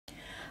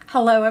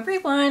Hello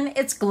everyone,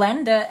 it's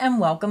Glenda and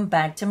welcome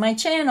back to my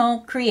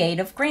channel,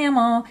 Creative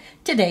Grandma.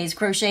 Today's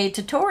crochet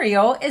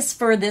tutorial is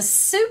for this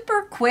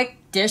super quick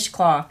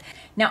dishcloth.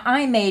 Now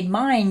I made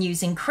mine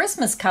using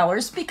Christmas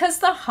colors because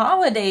the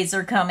holidays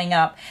are coming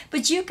up,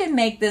 but you can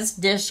make this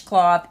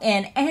dishcloth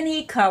in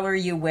any color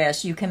you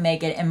wish. You can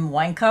make it in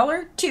one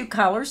color, two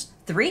colors,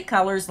 three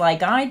colors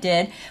like I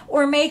did,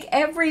 or make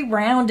every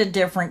round a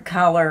different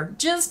color.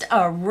 Just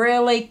a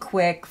really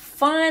quick,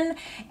 fun,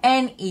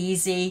 and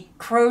easy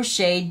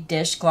crochet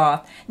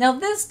dishcloth. Now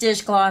this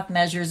dishcloth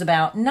measures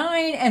about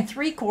 9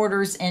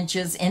 3/4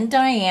 inches in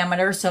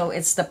diameter, so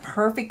it's the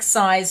perfect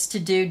size to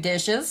do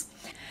dishes.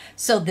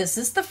 So this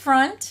is the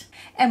front,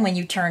 and when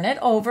you turn it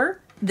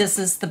over, this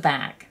is the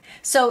back.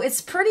 So it's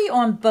pretty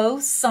on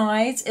both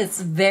sides. It's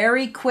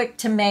very quick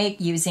to make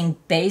using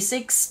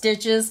basic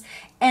stitches,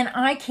 and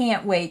I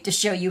can't wait to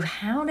show you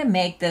how to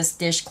make this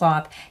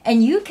dishcloth.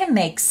 And you can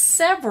make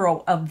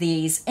several of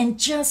these in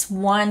just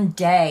one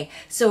day.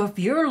 So if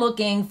you're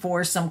looking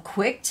for some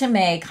quick to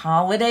make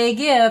holiday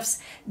gifts,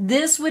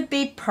 this would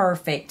be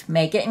perfect.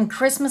 Make it in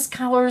Christmas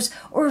colors,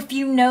 or if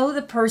you know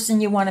the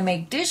person you want to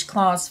make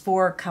dishcloths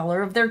for,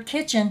 color of their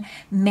kitchen,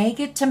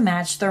 make it to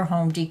match their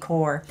home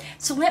decor.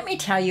 So let me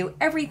tell you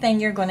everything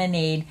you're going to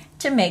need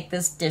to make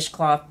this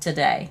dishcloth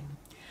today.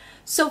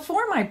 So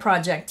for my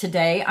project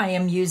today, I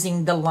am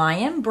using the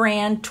Lion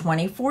brand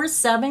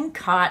 24/7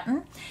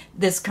 cotton.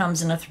 This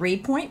comes in a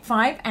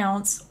 3.5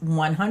 ounce,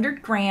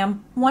 100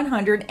 gram,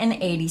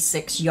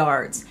 186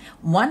 yards,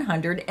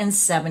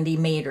 170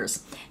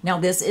 meters. Now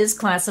this is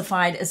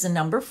classified as a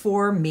number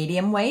 4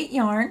 medium weight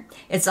yarn.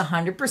 It's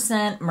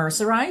 100%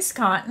 mercerized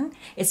cotton.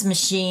 It's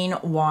machine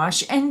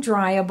wash and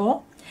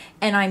dryable.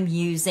 And I'm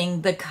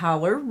using the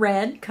color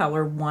red,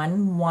 color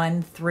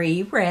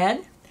 113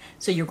 red.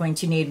 So you're going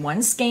to need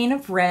 1 skein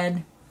of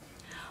red,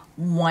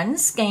 1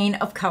 skein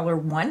of color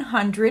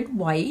 100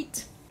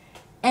 white,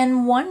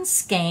 and 1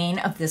 skein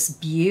of this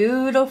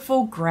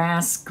beautiful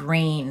grass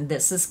green.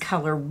 This is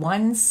color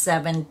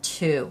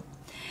 172.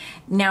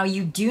 Now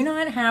you do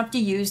not have to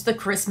use the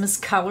Christmas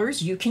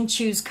colors. You can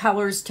choose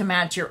colors to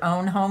match your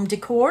own home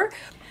decor.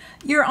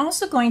 You're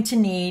also going to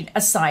need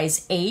a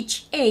size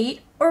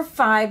H8 or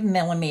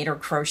 5mm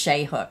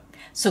crochet hook.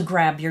 So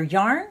grab your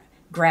yarn,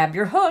 grab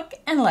your hook,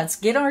 and let's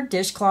get our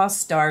dishcloth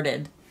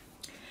started.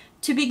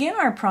 To begin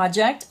our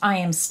project, I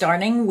am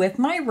starting with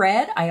my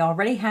red. I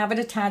already have it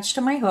attached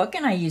to my hook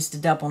and I used a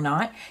double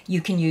knot.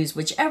 You can use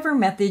whichever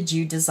method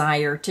you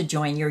desire to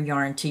join your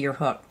yarn to your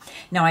hook.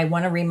 Now I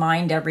want to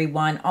remind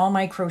everyone all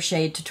my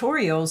crochet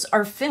tutorials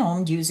are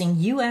filmed using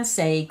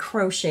USA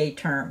crochet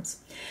terms.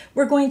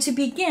 We're going to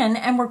begin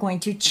and we're going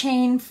to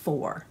chain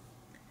 4.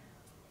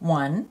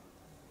 1,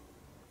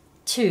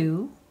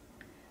 2,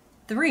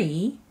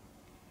 3,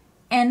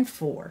 and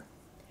 4.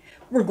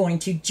 We're going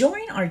to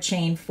join our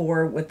chain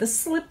 4 with a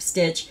slip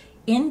stitch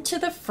into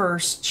the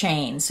first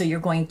chain. So you're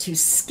going to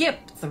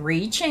skip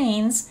 3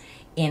 chains,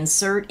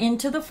 insert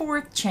into the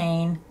 4th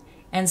chain,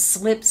 and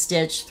slip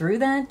stitch through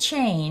that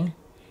chain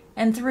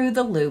and through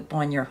the loop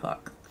on your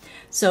hook.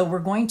 So we're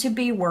going to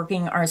be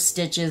working our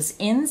stitches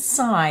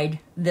inside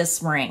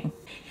this ring.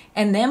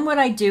 And then what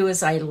I do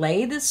is I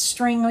lay this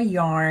string of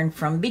yarn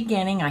from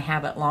beginning. I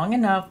have it long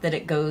enough that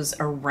it goes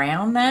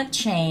around that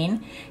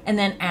chain. And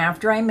then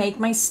after I make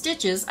my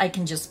stitches, I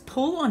can just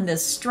pull on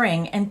this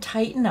string and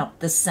tighten up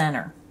the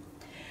center.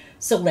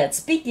 So let's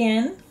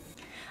begin.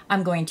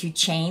 I'm going to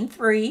chain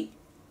 3,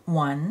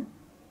 1,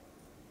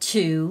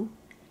 2,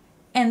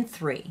 and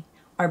 3.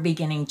 Our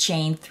beginning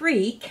chain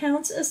 3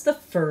 counts as the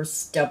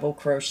first double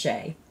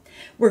crochet.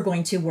 We're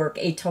going to work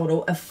a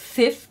total of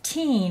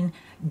 15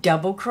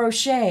 double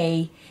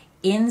crochet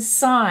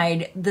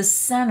inside the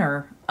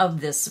center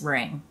of this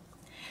ring.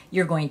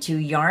 You're going to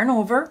yarn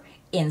over,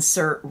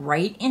 insert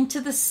right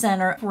into the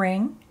center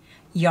ring,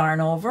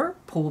 yarn over,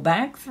 pull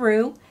back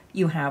through.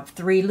 You have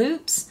 3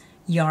 loops,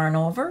 yarn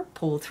over,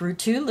 pull through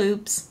 2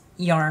 loops,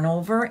 yarn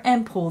over,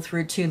 and pull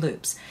through 2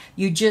 loops.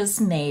 You just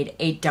made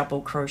a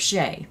double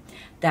crochet.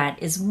 That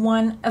is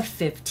 1 of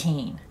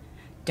 15.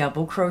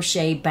 Double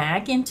crochet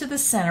back into the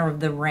center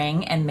of the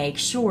ring and make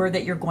sure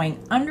that you're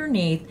going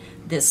underneath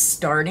this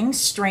starting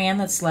strand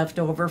that's left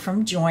over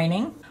from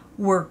joining.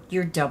 Work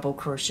your double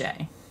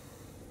crochet.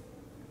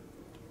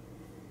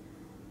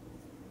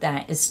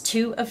 That is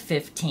 2 of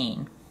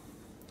 15.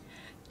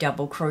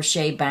 Double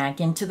crochet back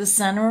into the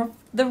center of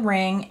the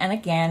ring, and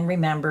again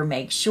remember,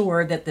 make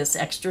sure that this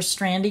extra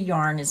strand of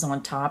yarn is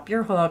on top of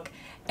your hook,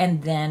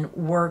 and then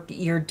work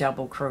your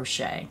double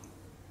crochet.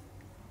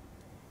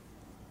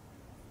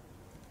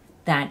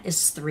 That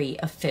is 3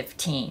 of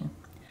 15.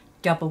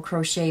 Double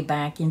crochet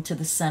back into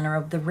the center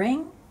of the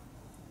ring.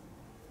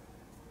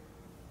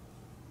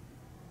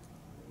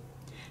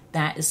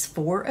 That is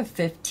 4 of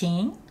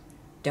 15.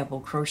 Double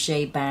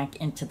crochet back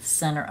into the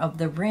center of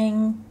the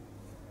ring.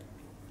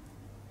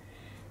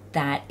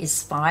 That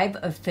is 5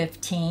 of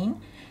 15.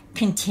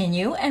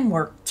 Continue and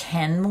work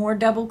 10 more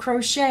double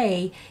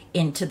crochet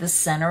into the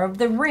center of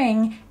the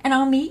ring, and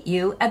I'll meet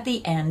you at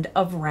the end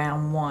of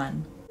round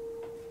 1.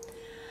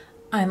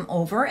 I'm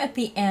over at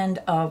the end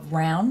of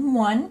round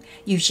 1.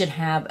 You should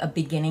have a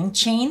beginning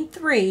chain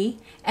 3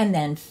 and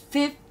then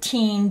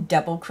 15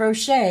 double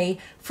crochet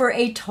for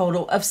a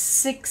total of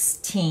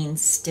 16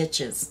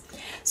 stitches.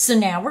 So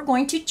now we're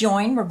going to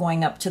join. We're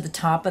going up to the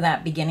top of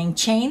that beginning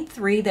chain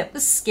 3 that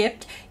was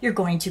skipped. You're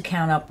going to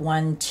count up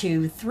 1,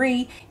 2,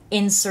 3,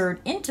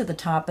 insert into the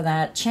top of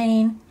that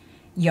chain,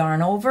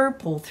 yarn over,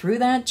 pull through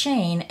that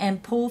chain,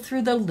 and pull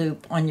through the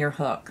loop on your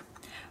hook.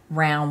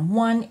 Round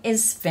 1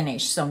 is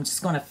finished, so I'm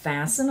just going to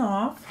fasten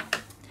off.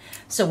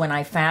 So when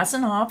I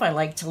fasten off, I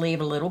like to leave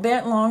a little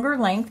bit longer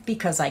length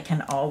because I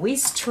can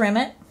always trim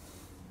it.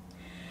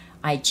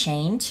 I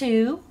chain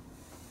 2,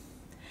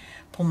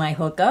 pull my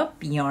hook up,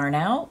 yarn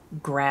out,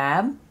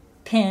 grab,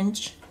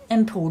 pinch,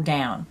 and pull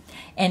down,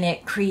 and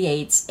it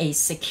creates a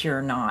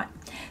secure knot.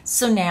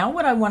 So now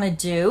what I want to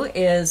do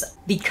is,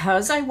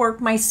 because I work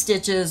my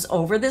stitches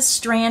over this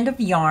strand of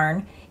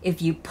yarn,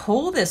 if you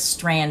pull this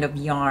strand of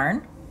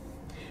yarn,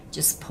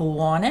 just pull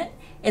on it,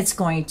 it's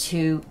going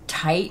to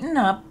tighten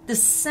up the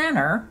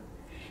center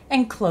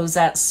and close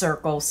that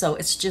circle so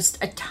it's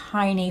just a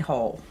tiny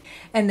hole.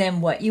 And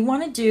then what you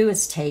want to do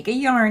is take a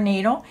yarn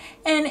needle,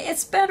 and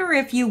it's better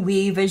if you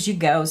weave as you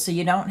go so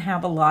you don't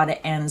have a lot of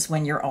ends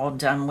when you're all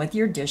done with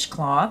your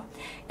dishcloth.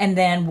 And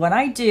then what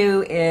I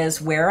do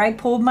is, where I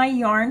pulled my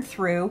yarn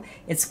through,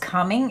 it's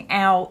coming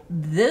out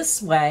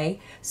this way,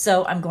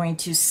 so I'm going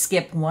to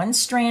skip one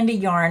strand of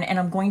yarn and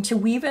I'm going to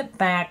weave it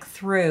back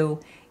through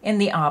in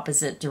the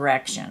opposite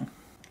direction.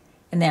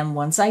 And then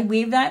once I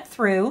weave that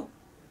through,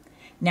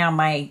 now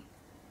my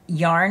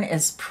yarn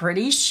is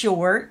pretty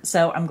short,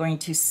 so I'm going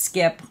to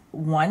skip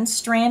one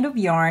strand of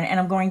yarn and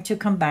I'm going to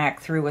come back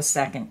through a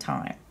second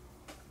time.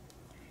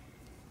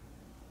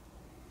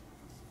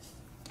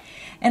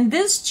 And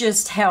this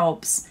just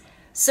helps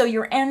so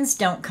your ends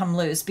don't come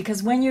loose,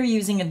 because when you're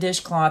using a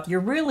dishcloth, you're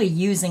really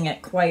using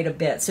it quite a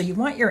bit. So you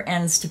want your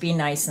ends to be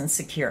nice and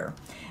secure.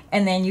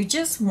 And then you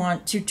just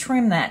want to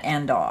trim that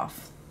end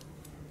off.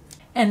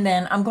 And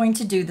then I'm going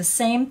to do the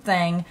same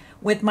thing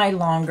with my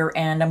longer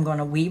end. I'm going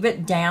to weave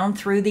it down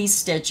through these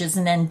stitches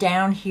and then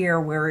down here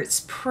where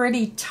it's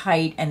pretty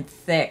tight and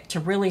thick to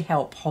really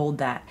help hold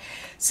that.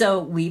 So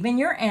weave in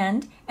your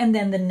end, and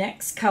then the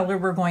next color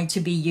we're going to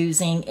be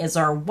using is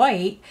our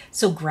white.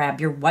 So grab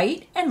your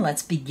white and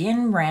let's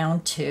begin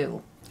round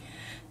 2.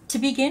 To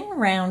begin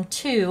round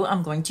 2,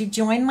 I'm going to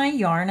join my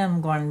yarn. I'm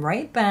going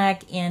right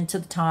back into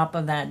the top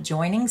of that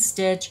joining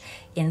stitch,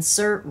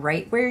 insert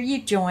right where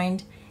you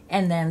joined,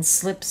 and then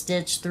slip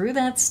stitch through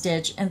that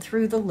stitch and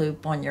through the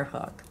loop on your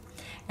hook.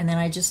 And then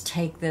I just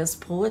take this,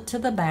 pull it to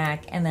the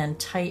back, and then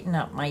tighten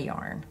up my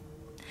yarn.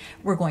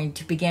 We're going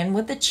to begin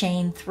with the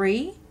chain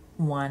 3,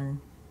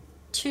 1,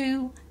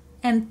 2,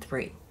 and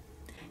 3.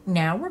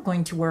 Now we're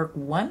going to work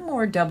one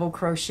more double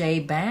crochet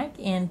back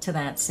into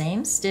that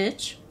same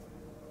stitch.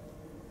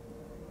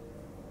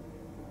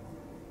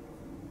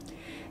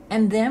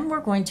 And then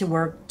we're going to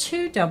work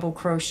 2 double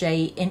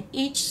crochet in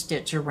each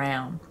stitch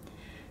around.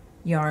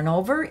 Yarn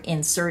over,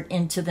 insert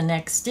into the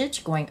next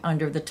stitch, going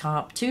under the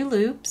top 2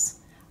 loops,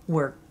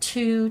 work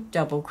 2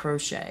 double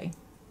crochet.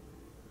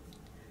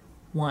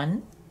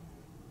 1,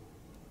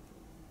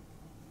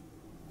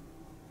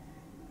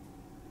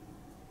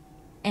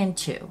 and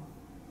 2.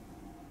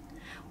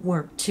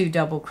 Work 2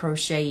 double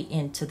crochet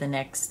into the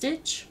next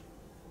stitch.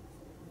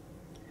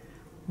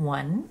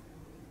 1,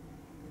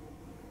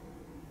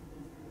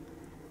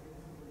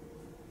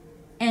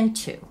 and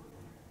 2.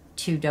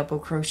 2 double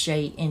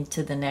crochet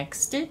into the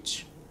next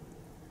stitch.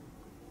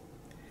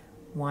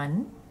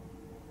 1,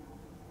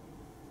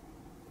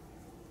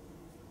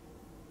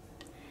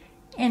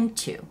 and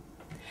 2.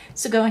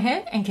 So go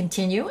ahead and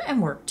continue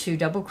and work 2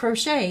 double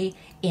crochet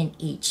in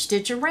each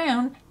stitch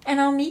around,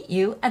 and I'll meet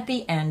you at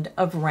the end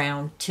of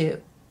round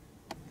 2.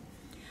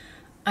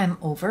 I'm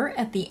over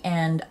at the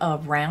end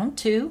of round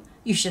 2.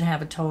 You should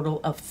have a total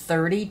of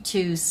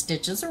 32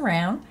 stitches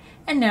around,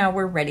 and now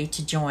we're ready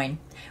to join.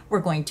 We're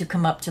going to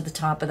come up to the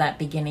top of that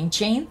beginning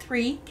chain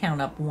 3,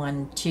 count up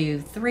 1,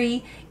 2,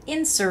 3,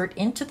 insert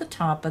into the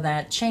top of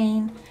that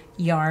chain,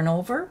 yarn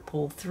over,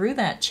 pull through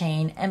that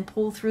chain, and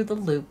pull through the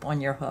loop on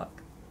your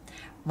hook.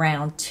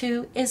 Round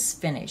 2 is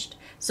finished.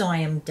 So I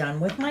am done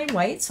with my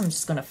white, so I'm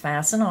just going to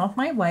fasten off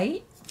my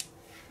white.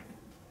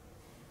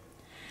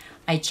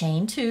 I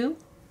chain 2,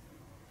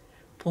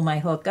 pull my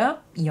hook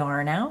up,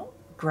 yarn out,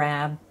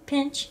 grab,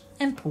 pinch,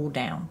 and pull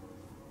down.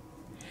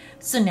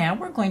 So now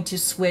we're going to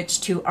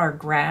switch to our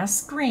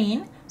grass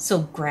green. So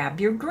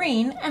grab your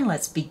green and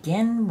let's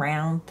begin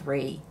round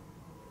 3.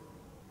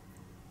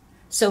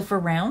 So for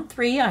round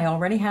 3, I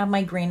already have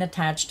my green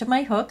attached to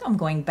my hook. I'm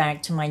going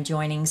back to my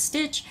joining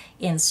stitch,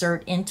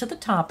 insert into the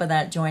top of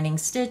that joining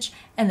stitch,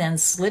 and then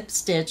slip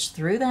stitch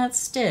through that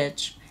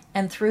stitch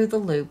and through the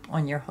loop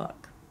on your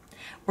hook.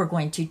 We're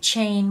going to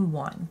chain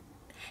 1.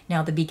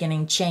 Now the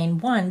beginning chain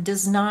 1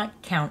 does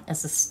not count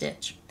as a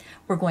stitch.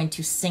 We're going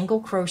to single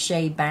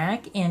crochet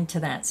back into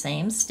that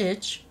same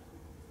stitch,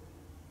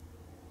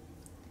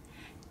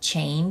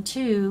 chain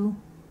 2,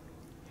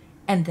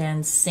 and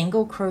then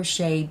single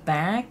crochet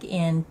back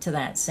into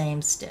that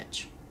same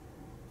stitch.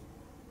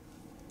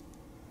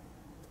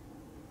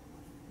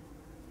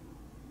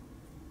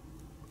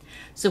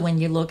 So when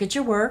you look at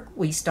your work,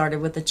 we started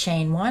with a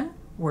chain 1,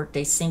 worked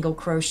a single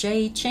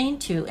crochet, chain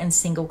 2, and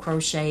single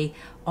crochet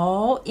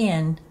all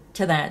in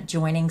to that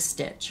joining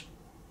stitch.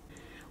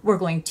 We're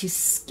going to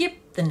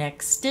skip the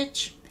next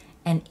stitch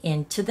and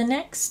into the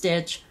next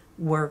stitch,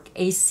 work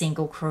a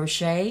single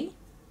crochet,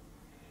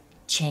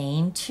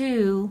 chain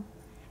 2,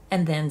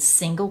 and then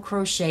single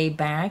crochet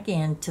back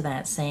into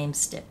that same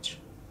stitch.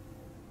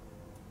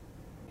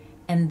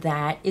 And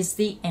that is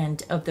the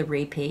end of the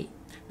repeat.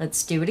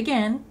 Let's do it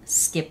again.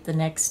 Skip the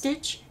next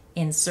stitch,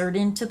 insert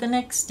into the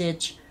next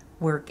stitch,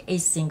 work a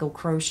single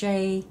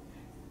crochet,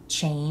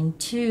 chain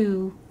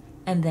 2,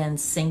 and then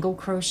single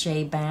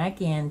crochet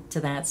back into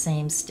that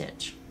same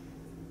stitch.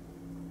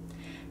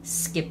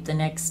 Skip the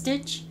next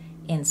stitch,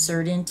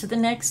 insert into the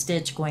next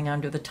stitch going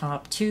under the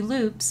top 2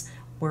 loops,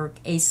 work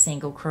a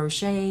single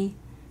crochet,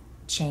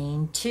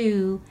 chain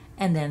 2,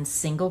 and then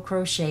single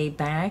crochet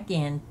back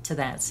into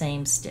that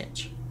same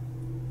stitch.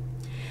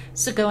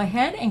 So go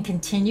ahead and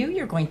continue.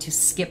 You're going to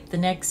skip the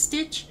next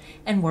stitch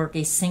and work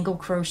a single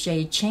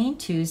crochet, chain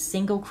 2,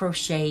 single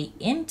crochet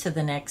into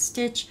the next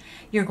stitch.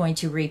 You're going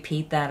to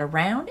repeat that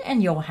around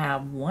and you'll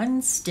have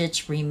 1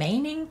 stitch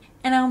remaining,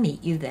 and I'll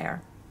meet you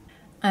there.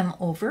 I'm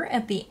over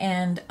at the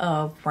end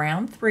of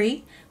round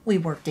 3. We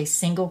worked a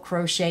single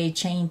crochet,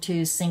 chain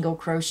 2, single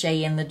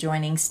crochet in the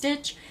joining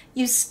stitch.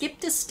 You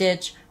skipped a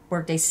stitch,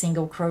 worked a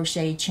single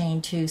crochet,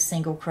 chain 2,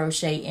 single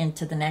crochet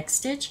into the next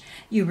stitch.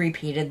 You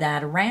repeated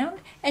that around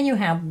and you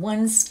have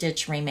 1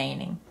 stitch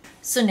remaining.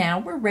 So now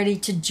we're ready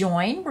to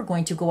join. We're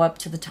going to go up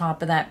to the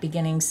top of that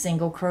beginning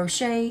single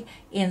crochet,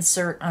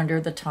 insert under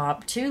the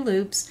top 2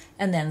 loops,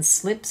 and then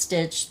slip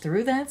stitch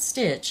through that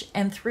stitch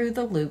and through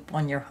the loop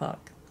on your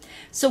hook.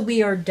 So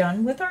we are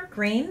done with our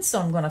green,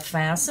 so I'm going to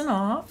fasten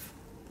off.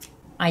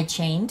 I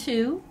chain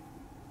 2,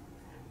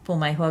 pull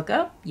my hook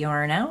up,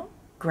 yarn out,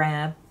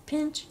 grab,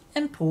 pinch,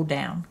 and pull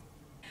down.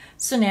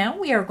 So now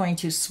we are going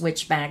to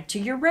switch back to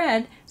your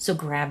red. So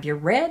grab your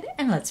red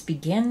and let's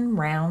begin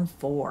round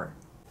 4.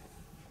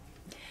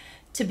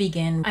 To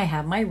begin, I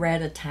have my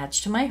red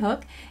attached to my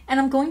hook and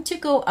I'm going to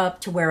go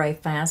up to where I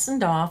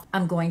fastened off.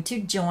 I'm going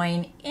to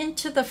join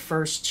into the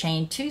first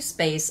chain 2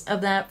 space of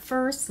that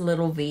first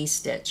little V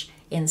stitch.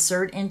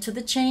 Insert into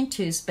the chain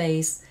 2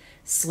 space,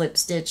 slip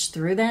stitch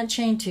through that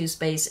chain 2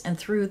 space and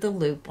through the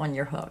loop on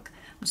your hook.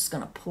 I'm just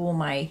going to pull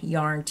my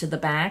yarn to the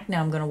back.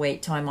 Now I'm going to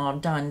wait till I'm all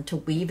done to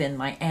weave in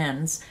my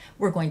ends.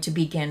 We're going to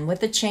begin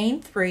with a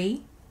chain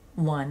 3,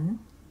 1,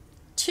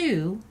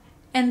 2,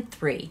 and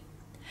 3.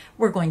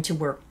 We're going to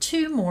work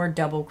 2 more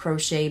double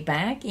crochet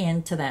back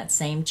into that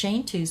same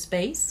chain 2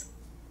 space.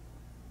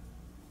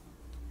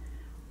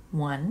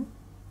 1,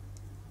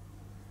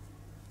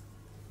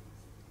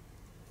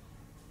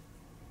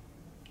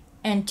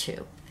 and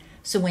 2.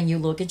 So when you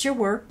look at your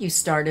work, you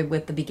started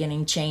with the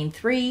beginning chain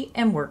 3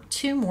 and worked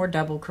 2 more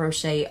double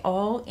crochet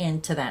all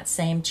into that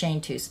same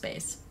chain 2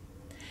 space.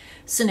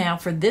 So now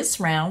for this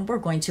round, we're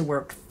going to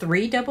work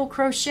 3 double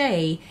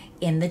crochet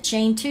in the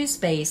chain 2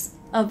 space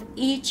of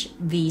each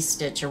V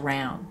stitch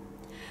around.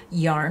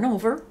 Yarn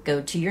over,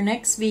 go to your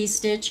next V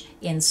stitch,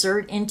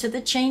 insert into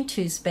the chain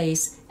 2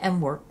 space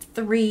and work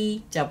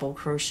 3 double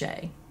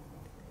crochet.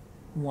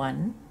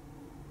 1,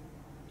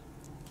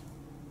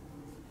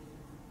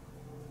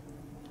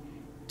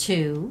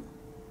 2,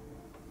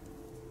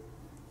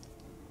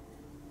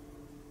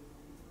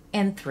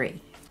 and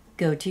 3.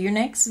 Go to your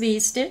next V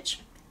stitch,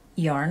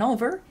 yarn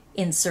over,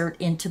 insert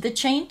into the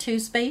chain 2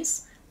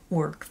 space,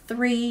 work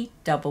 3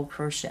 double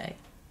crochet.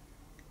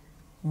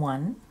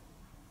 1,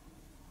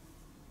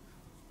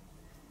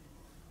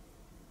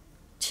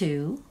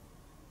 2,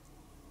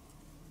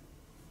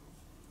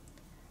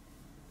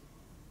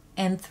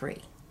 and 3.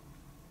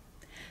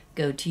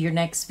 Go to your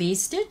next V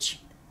stitch,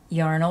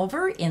 yarn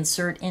over,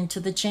 insert into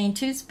the chain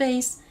 2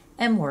 space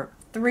and work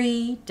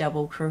 3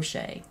 double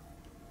crochet.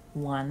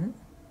 1,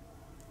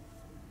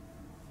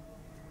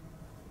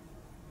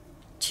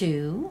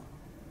 2,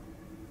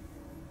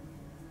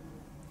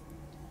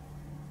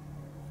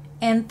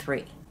 and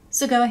 3.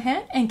 So go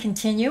ahead and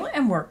continue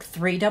and work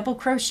 3 double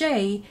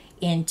crochet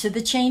into the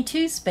chain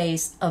 2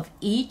 space of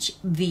each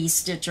V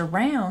stitch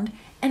around,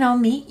 and I'll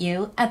meet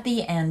you at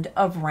the end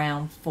of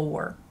round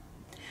 4.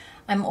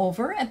 I'm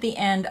over at the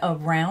end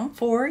of round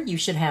 4. You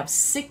should have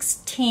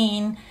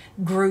 16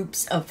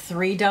 groups of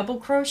 3 double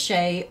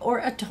crochet or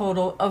a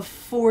total of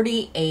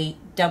 48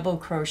 double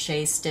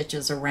crochet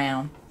stitches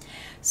around.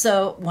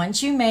 So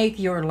once you make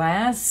your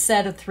last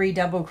set of 3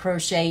 double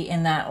crochet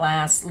in that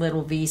last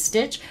little V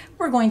stitch,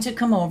 we're going to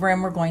come over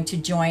and we're going to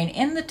join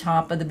in the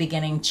top of the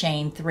beginning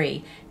chain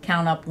 3.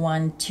 Count up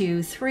 1,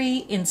 2,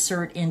 3,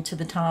 insert into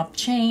the top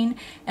chain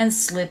and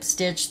slip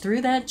stitch through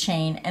that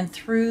chain and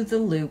through the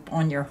loop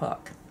on your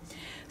hook.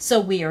 So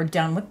we are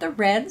done with the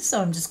red,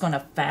 so I'm just going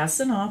to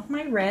fasten off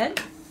my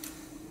red.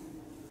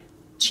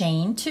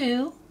 Chain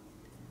 2,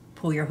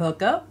 pull your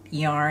hook up,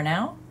 yarn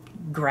out,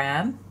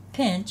 grab,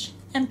 pinch,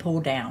 and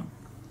pull down.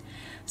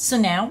 So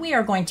now we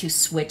are going to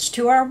switch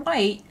to our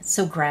white,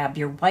 so grab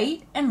your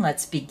white and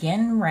let's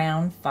begin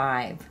round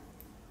 5.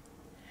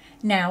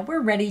 Now we're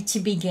ready to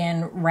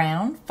begin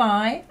round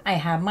 5. I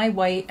have my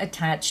white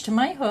attached to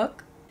my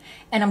hook,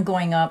 and I'm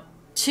going up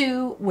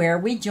to where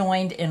we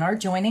joined in our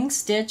joining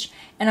stitch,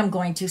 and I'm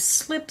going to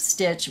slip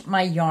stitch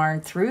my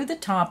yarn through the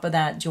top of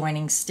that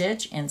joining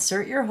stitch,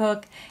 insert your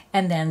hook,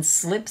 and then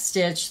slip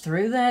stitch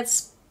through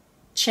that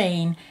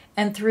chain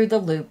and through the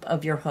loop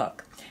of your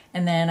hook.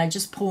 And then I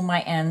just pull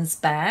my ends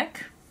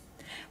back.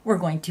 We're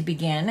going to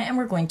begin, and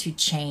we're going to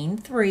chain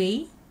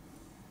 3.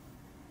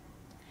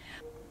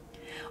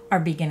 Our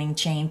beginning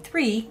chain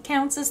 3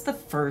 counts as the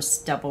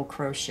first double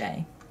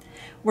crochet.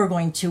 We're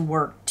going to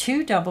work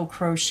 2 double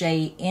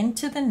crochet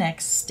into the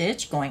next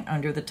stitch, going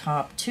under the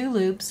top 2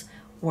 loops,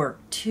 work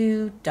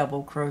 2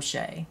 double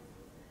crochet.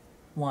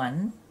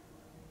 1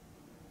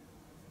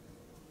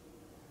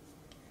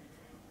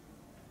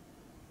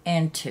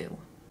 and 2.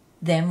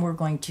 Then we're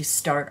going to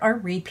start our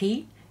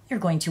repeat. You're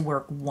going to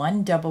work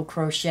 1 double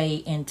crochet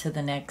into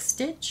the next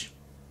stitch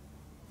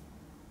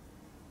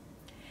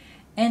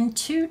and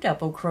 2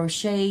 double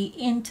crochet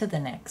into the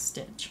next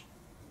stitch.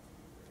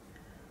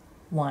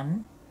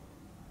 1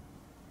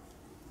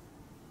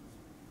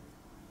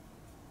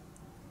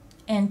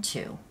 and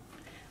 2.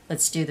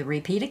 Let's do the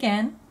repeat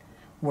again.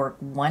 Work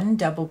 1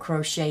 double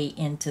crochet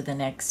into the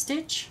next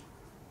stitch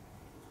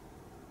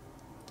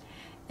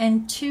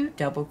and 2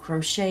 double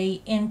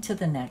crochet into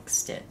the next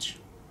stitch.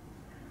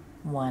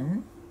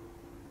 1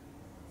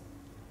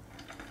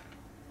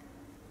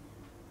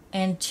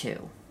 and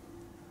 2.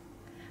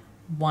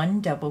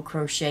 1 double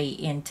crochet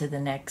into the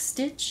next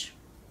stitch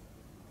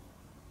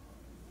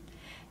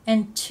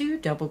and 2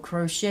 double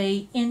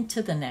crochet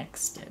into the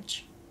next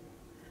stitch.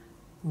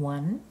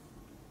 1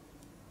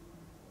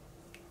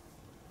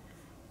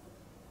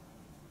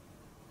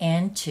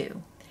 and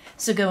 2.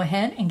 So go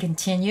ahead and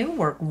continue.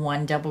 Work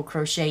 1 double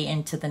crochet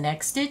into the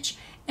next stitch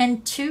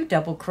and 2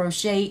 double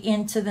crochet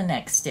into the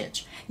next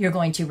stitch. You're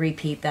going to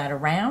repeat that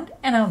around,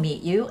 and I'll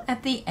meet you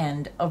at the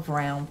end of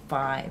round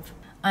 5.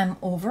 I'm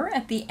over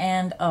at the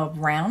end of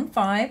round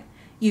 5.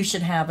 You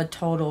should have a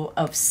total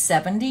of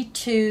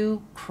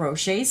 72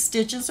 crochet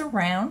stitches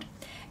around,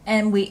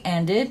 and we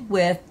ended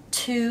with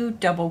 2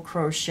 double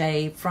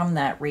crochet from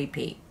that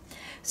repeat.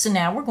 So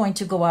now we're going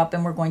to go up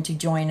and we're going to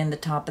join in the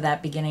top of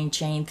that beginning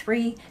chain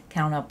 3,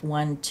 count up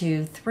 1,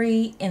 2,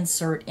 3,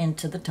 insert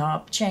into the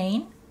top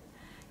chain,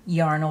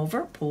 yarn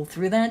over, pull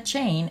through that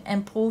chain,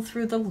 and pull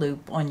through the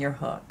loop on your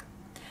hook.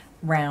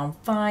 Round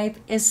 5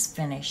 is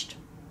finished.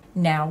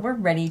 Now we're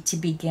ready to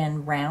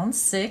begin round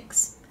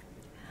 6.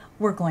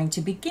 We're going to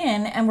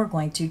begin and we're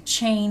going to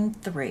chain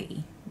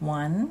 3.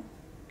 1,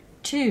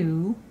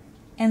 2,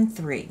 and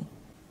 3.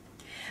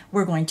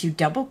 We're going to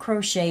double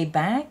crochet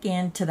back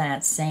into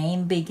that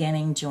same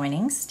beginning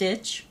joining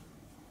stitch.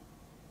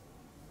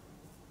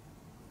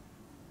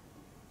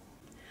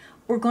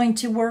 We're going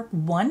to work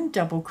 1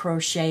 double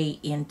crochet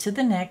into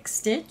the next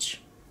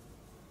stitch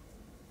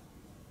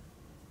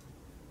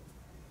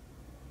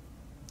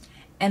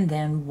and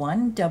then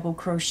 1 double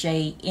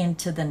crochet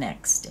into the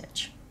next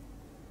stitch.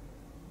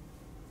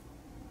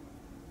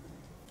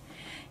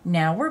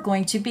 Now we're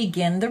going to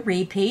begin the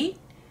repeat.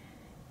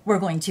 We're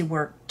going to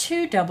work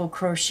 2 double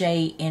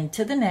crochet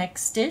into the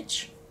next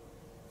stitch,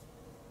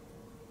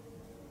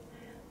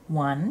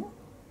 1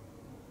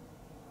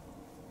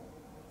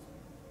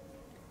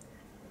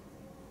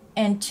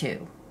 and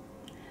 2,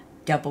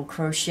 double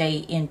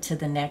crochet into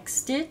the next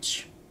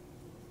stitch,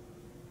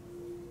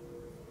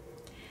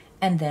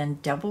 and then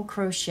double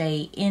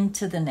crochet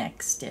into the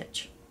next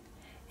stitch.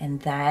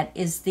 And that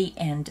is the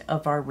end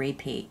of our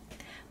repeat.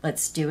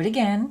 Let's do it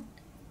again.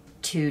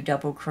 2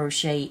 double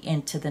crochet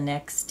into the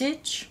next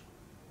stitch,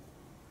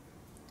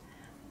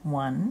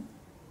 1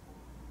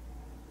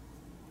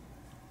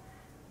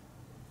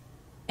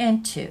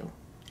 and 2,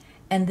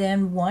 and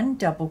then 1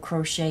 double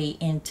crochet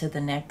into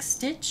the next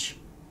stitch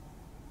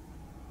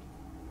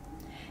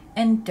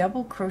and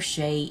double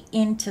crochet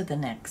into the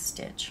next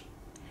stitch.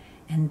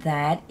 And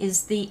that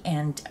is the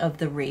end of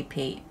the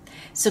repeat.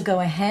 So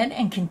go ahead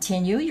and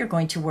continue. You're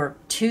going to work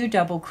 2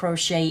 double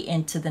crochet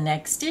into the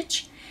next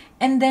stitch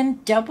and then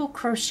double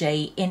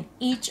crochet in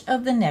each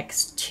of the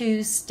next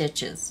 2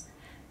 stitches.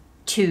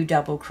 2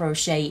 double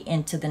crochet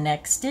into the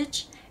next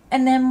stitch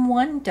and then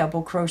 1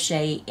 double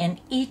crochet in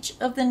each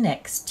of the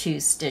next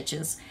 2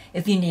 stitches.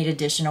 If you need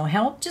additional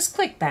help, just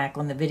click back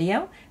on the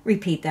video,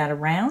 repeat that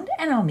around,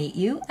 and I'll meet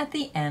you at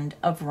the end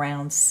of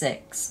round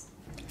 6.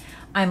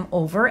 I'm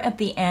over at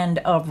the end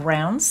of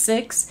round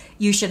 6.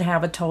 You should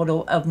have a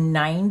total of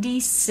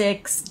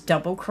 96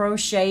 double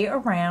crochet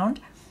around,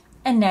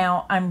 and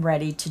now I'm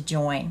ready to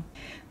join.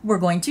 We're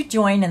going to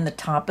join in the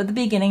top of the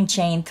beginning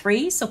chain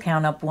 3, so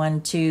count up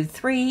 1, 2,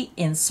 3,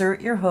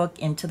 insert your hook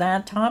into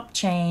that top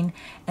chain,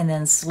 and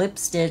then slip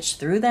stitch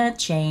through that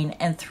chain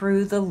and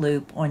through the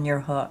loop on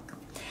your hook.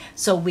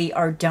 So we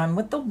are done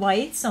with the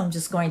white, so I'm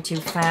just going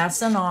to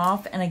fasten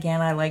off, and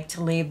again I like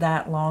to leave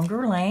that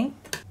longer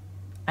length.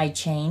 I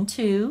chain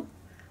 2,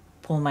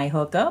 pull my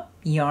hook up,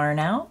 yarn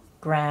out,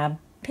 grab,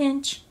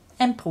 pinch,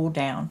 and pull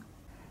down.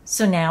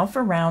 So now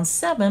for round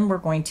 7, we're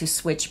going to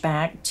switch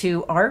back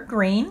to our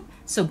green.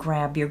 So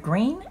grab your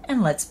green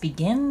and let's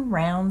begin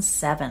round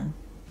 7.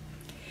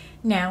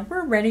 Now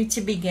we're ready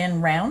to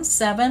begin round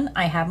 7.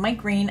 I have my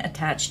green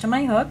attached to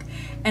my hook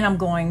and I'm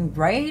going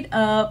right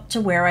up to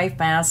where I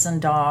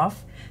fastened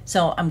off.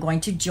 So I'm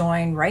going to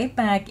join right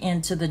back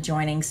into the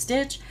joining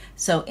stitch.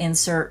 So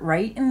insert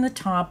right in the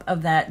top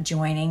of that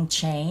joining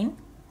chain,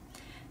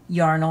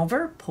 yarn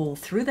over, pull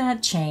through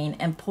that chain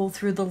and pull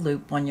through the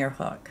loop on your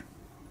hook.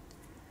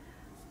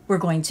 We're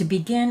going to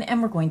begin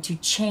and we're going to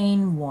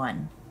chain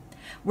 1.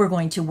 We're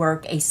going to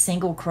work a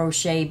single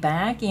crochet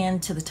back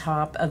into the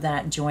top of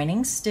that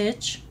joining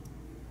stitch,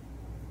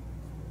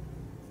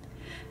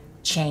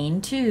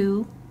 chain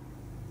 2,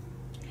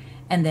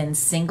 and then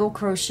single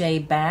crochet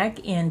back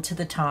into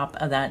the top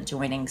of that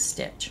joining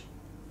stitch.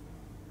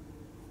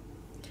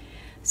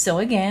 So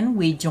again,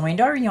 we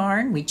joined our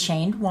yarn, we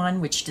chained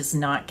 1, which does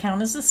not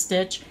count as a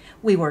stitch.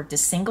 We worked a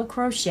single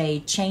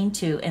crochet, chain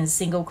 2, and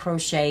single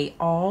crochet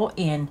all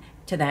in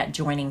to that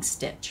joining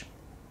stitch.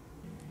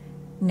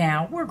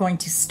 Now we're going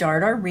to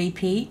start our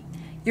repeat.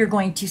 You're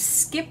going to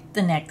skip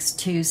the next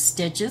 2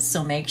 stitches,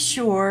 so make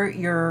sure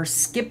you're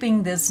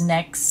skipping this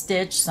next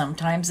stitch.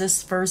 Sometimes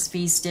this first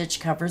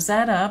V-stitch covers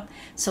that up,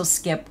 so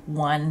skip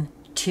 1,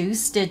 2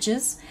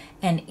 stitches,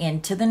 and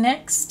into the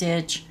next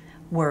stitch,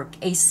 work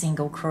a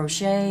single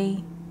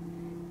crochet,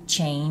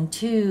 chain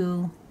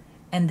 2,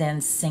 and then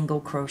single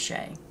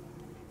crochet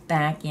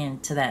back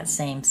into that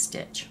same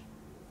stitch.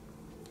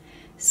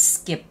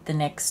 Skip the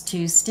next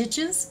 2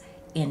 stitches,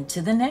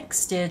 into the next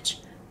stitch,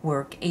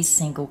 work a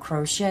single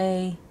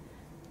crochet,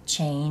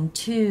 chain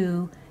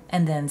 2,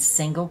 and then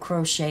single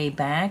crochet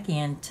back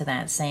into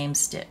that same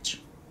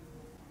stitch.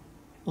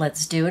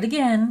 Let's do it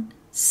again.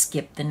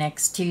 Skip the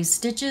next 2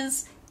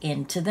 stitches,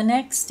 into the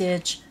next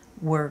stitch,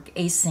 work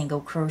a single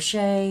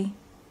crochet,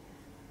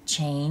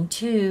 chain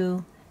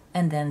 2,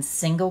 and then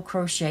single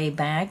crochet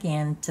back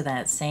into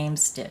that same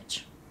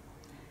stitch.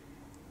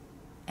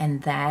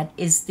 And that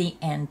is the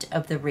end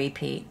of the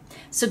repeat.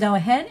 So go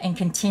ahead and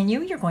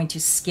continue. You're going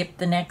to skip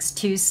the next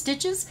 2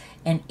 stitches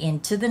and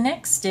into the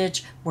next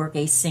stitch, work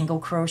a single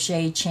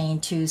crochet, chain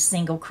 2,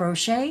 single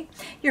crochet.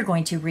 You're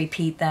going to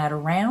repeat that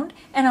around,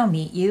 and I'll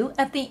meet you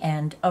at the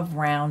end of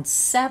round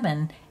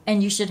 7,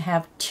 and you should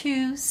have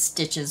 2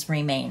 stitches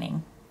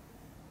remaining.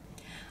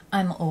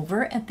 I'm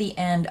over at the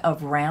end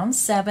of round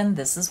 7.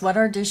 This is what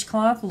our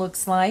dishcloth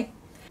looks like.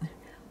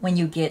 When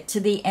you get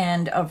to the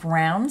end of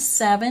round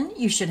 7,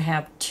 you should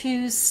have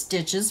 2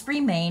 stitches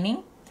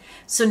remaining.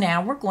 So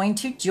now we're going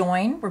to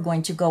join. We're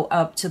going to go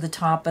up to the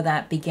top of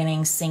that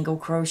beginning single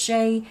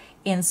crochet,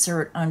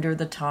 insert under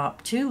the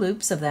top 2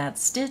 loops of that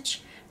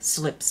stitch,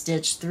 slip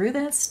stitch through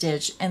that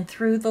stitch and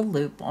through the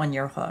loop on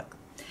your hook.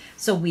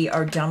 So we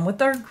are done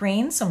with our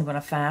green, so I'm going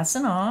to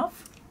fasten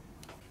off.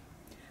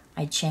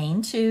 I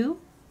chain 2,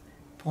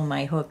 pull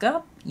my hook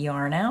up,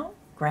 yarn out,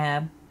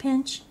 grab,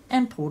 pinch,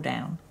 and pull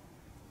down.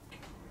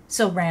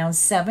 So round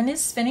 7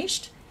 is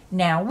finished.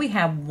 Now we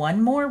have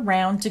 1 more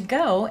round to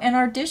go and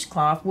our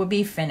dishcloth will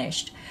be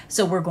finished.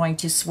 So we're going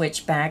to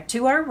switch back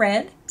to our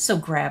red. So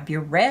grab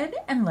your red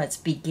and let's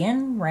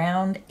begin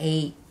round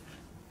 8.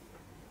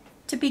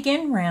 To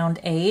begin round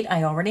 8,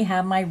 I already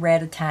have my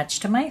red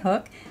attached to my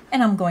hook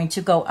and I'm going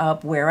to go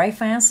up where I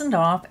fastened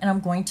off and I'm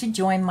going to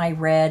join my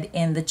red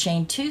in the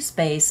chain 2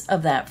 space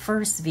of that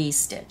first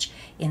V-stitch.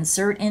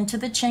 Insert into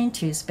the chain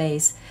 2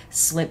 space,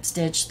 slip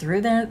stitch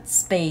through that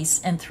space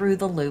and through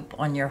the loop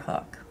on your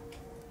hook.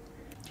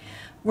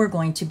 We're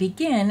going to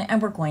begin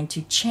and we're going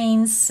to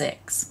chain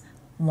 6.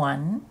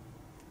 1,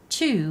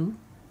 2,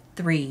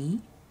 3,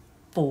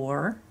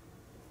 4,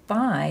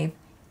 5,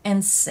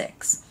 and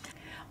 6.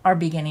 Our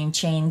beginning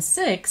chain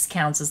 6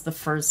 counts as the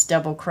first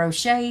double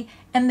crochet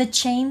and the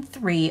chain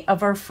 3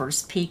 of our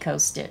first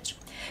picot stitch.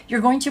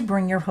 You're going to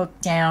bring your hook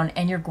down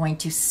and you're going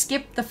to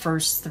skip the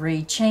first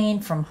 3 chain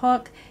from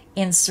hook,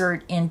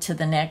 insert into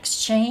the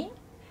next chain,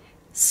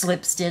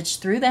 slip stitch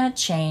through that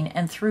chain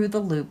and through the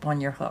loop on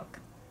your hook.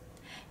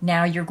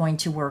 Now you're going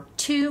to work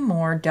 2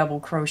 more double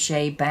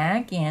crochet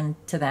back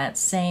into that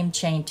same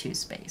chain 2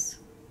 space.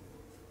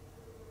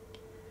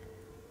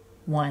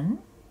 1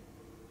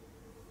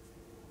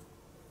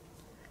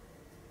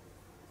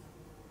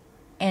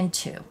 and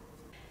 2.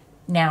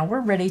 Now we're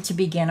ready to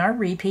begin our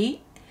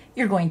repeat.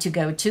 You're going to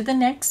go to the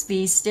next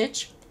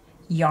V-stitch,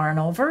 yarn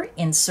over,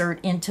 insert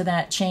into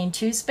that chain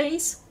 2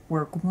 space,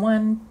 work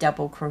 1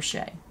 double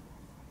crochet.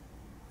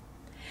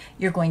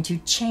 You're going to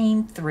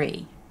chain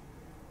 3.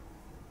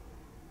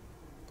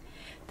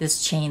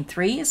 This chain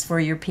 3 is for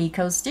your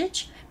picot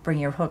stitch. Bring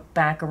your hook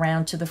back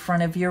around to the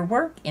front of your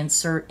work,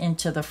 insert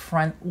into the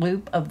front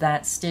loop of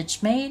that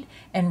stitch made,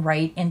 and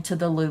right into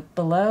the loop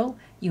below.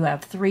 You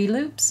have 3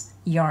 loops.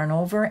 Yarn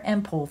over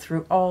and pull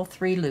through all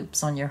 3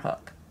 loops on your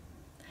hook.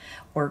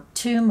 Work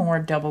 2 more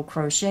double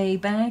crochet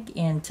back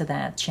into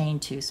that chain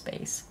 2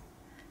 space.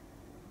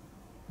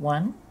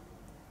 1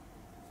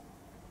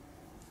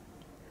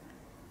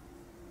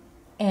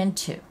 and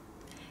 2.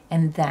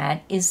 And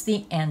that is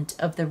the end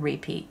of the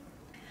repeat.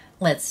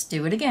 Let's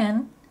do it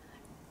again.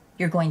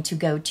 You're going to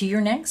go to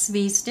your next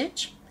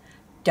V-stitch,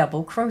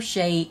 double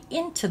crochet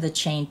into the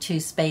chain 2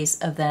 space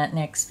of that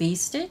next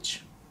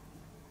V-stitch,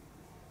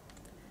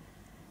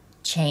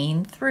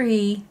 chain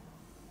 3,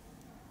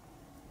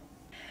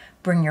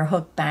 bring your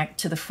hook back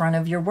to the front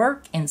of your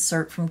work,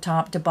 insert from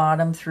top to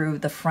bottom through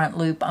the front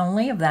loop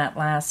only of that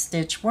last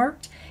stitch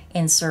worked,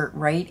 insert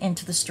right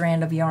into the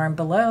strand of yarn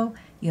below.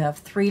 You have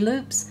 3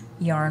 loops,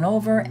 yarn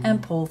over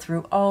and pull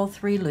through all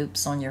 3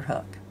 loops on your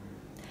hook.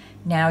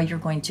 Now you're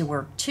going to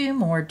work 2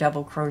 more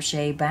double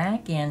crochet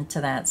back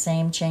into that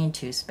same chain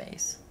 2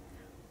 space.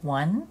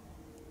 1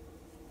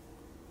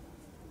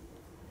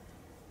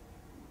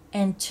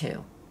 and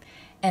 2.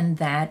 And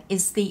that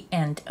is the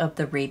end of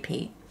the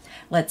repeat.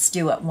 Let's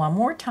do it one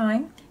more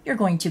time. You're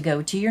going to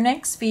go to your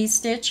next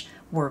V-stitch,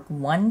 work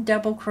 1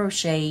 double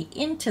crochet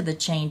into the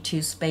chain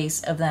 2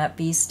 space of that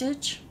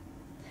V-stitch,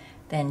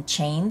 then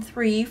chain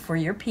 3 for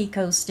your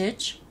picot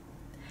stitch.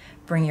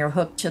 Bring your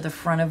hook to the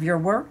front of your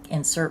work,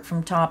 insert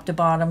from top to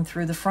bottom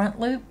through the front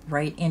loop,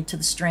 right into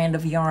the strand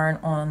of yarn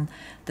on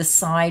the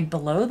side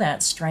below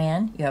that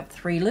strand. You have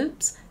 3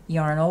 loops,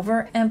 yarn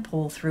over and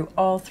pull through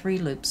all 3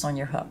 loops on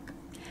your hook.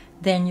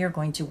 Then you're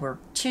going to work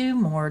 2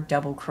 more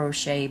double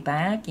crochet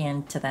back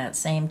into that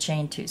same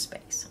chain 2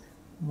 space.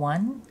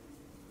 1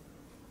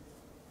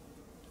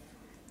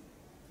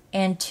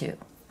 and 2.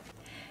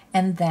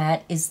 And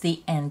that is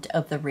the end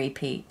of the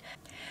repeat.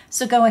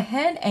 So go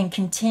ahead and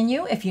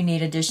continue. If you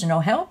need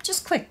additional help,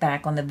 just click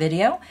back on the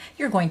video.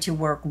 You're going to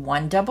work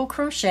 1 double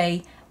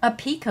crochet, a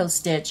picot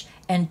stitch,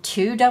 and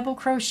 2 double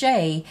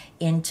crochet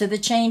into the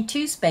chain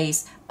 2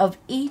 space of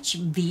each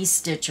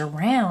V-stitch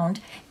around,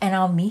 and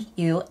I'll meet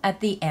you at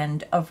the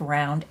end of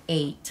round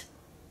 8.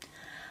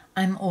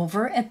 I'm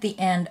over at the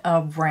end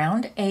of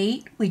round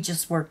 8. We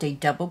just worked a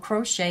double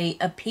crochet,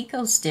 a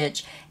picot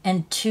stitch,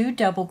 and 2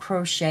 double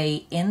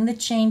crochet in the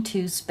chain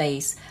 2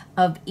 space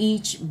of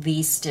each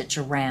V-stitch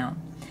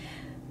around.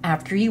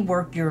 After you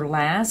work your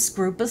last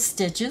group of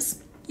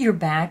stitches, you're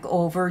back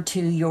over to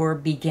your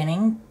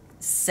beginning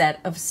set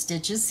of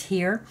stitches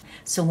here.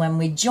 So when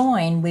we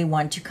join, we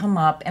want to come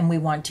up and we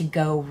want to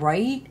go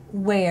right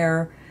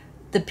where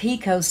the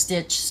picot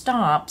stitch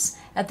stops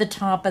at the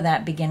top of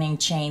that beginning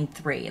chain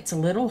 3. It's a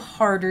little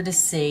harder to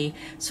see,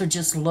 so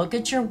just look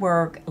at your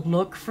work,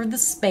 look for the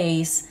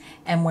space,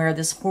 and where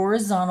this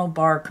horizontal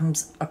bar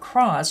comes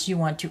across, you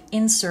want to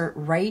insert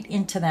right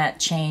into that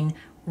chain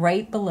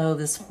right below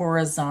this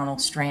horizontal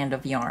strand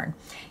of yarn.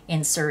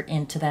 Insert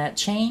into that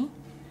chain,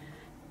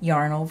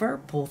 yarn over,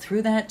 pull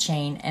through that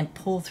chain, and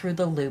pull through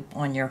the loop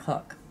on your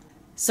hook.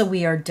 So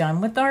we are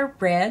done with our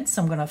red,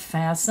 so I'm going to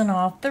fasten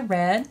off the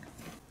red.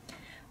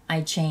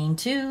 I chain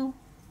 2,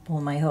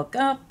 pull my hook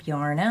up,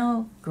 yarn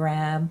out,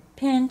 grab,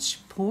 pinch,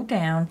 pull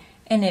down,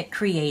 and it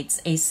creates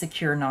a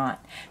secure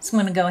knot. So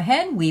I'm going to go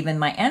ahead, weave in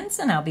my ends,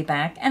 and I'll be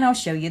back and I'll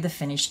show you the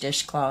finished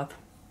dishcloth.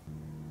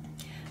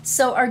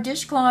 So our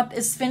dishcloth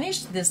is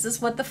finished. This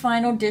is what the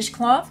final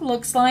dishcloth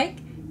looks like.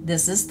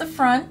 This is the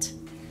front.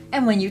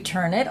 And when you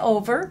turn it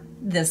over,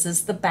 this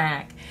is the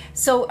back.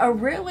 So a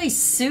really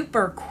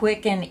super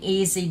quick and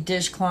easy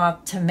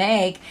dishcloth to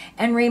make.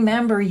 And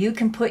remember, you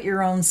can put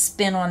your own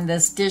spin on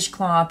this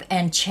dishcloth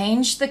and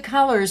change the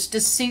colors to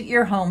suit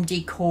your home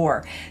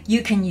decor.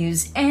 You can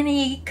use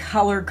any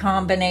color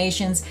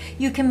combinations.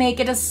 You can make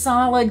it a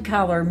solid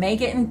color,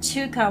 make it in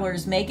 2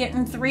 colors, make it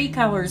in 3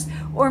 colors,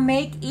 or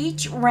make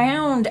each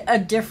round a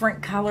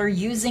different color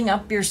using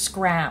up your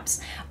scraps.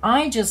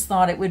 I just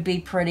thought it would be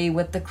pretty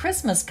with the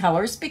Christmas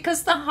colors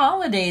because the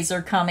holidays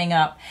are coming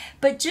up.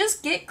 But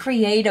just get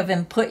creative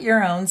and put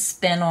your own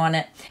spin on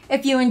it.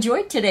 If you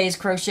enjoyed today's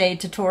crochet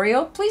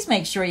tutorial, please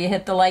make sure you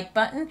hit the like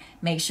button.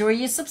 Make sure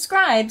you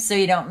subscribe so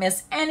you don't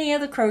miss any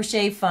of the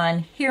crochet fun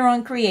here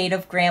on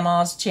Creative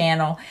Grandma's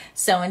channel.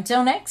 So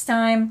until next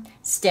time,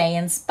 stay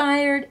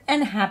inspired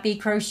and happy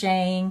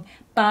crocheting.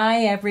 Bye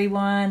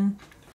everyone.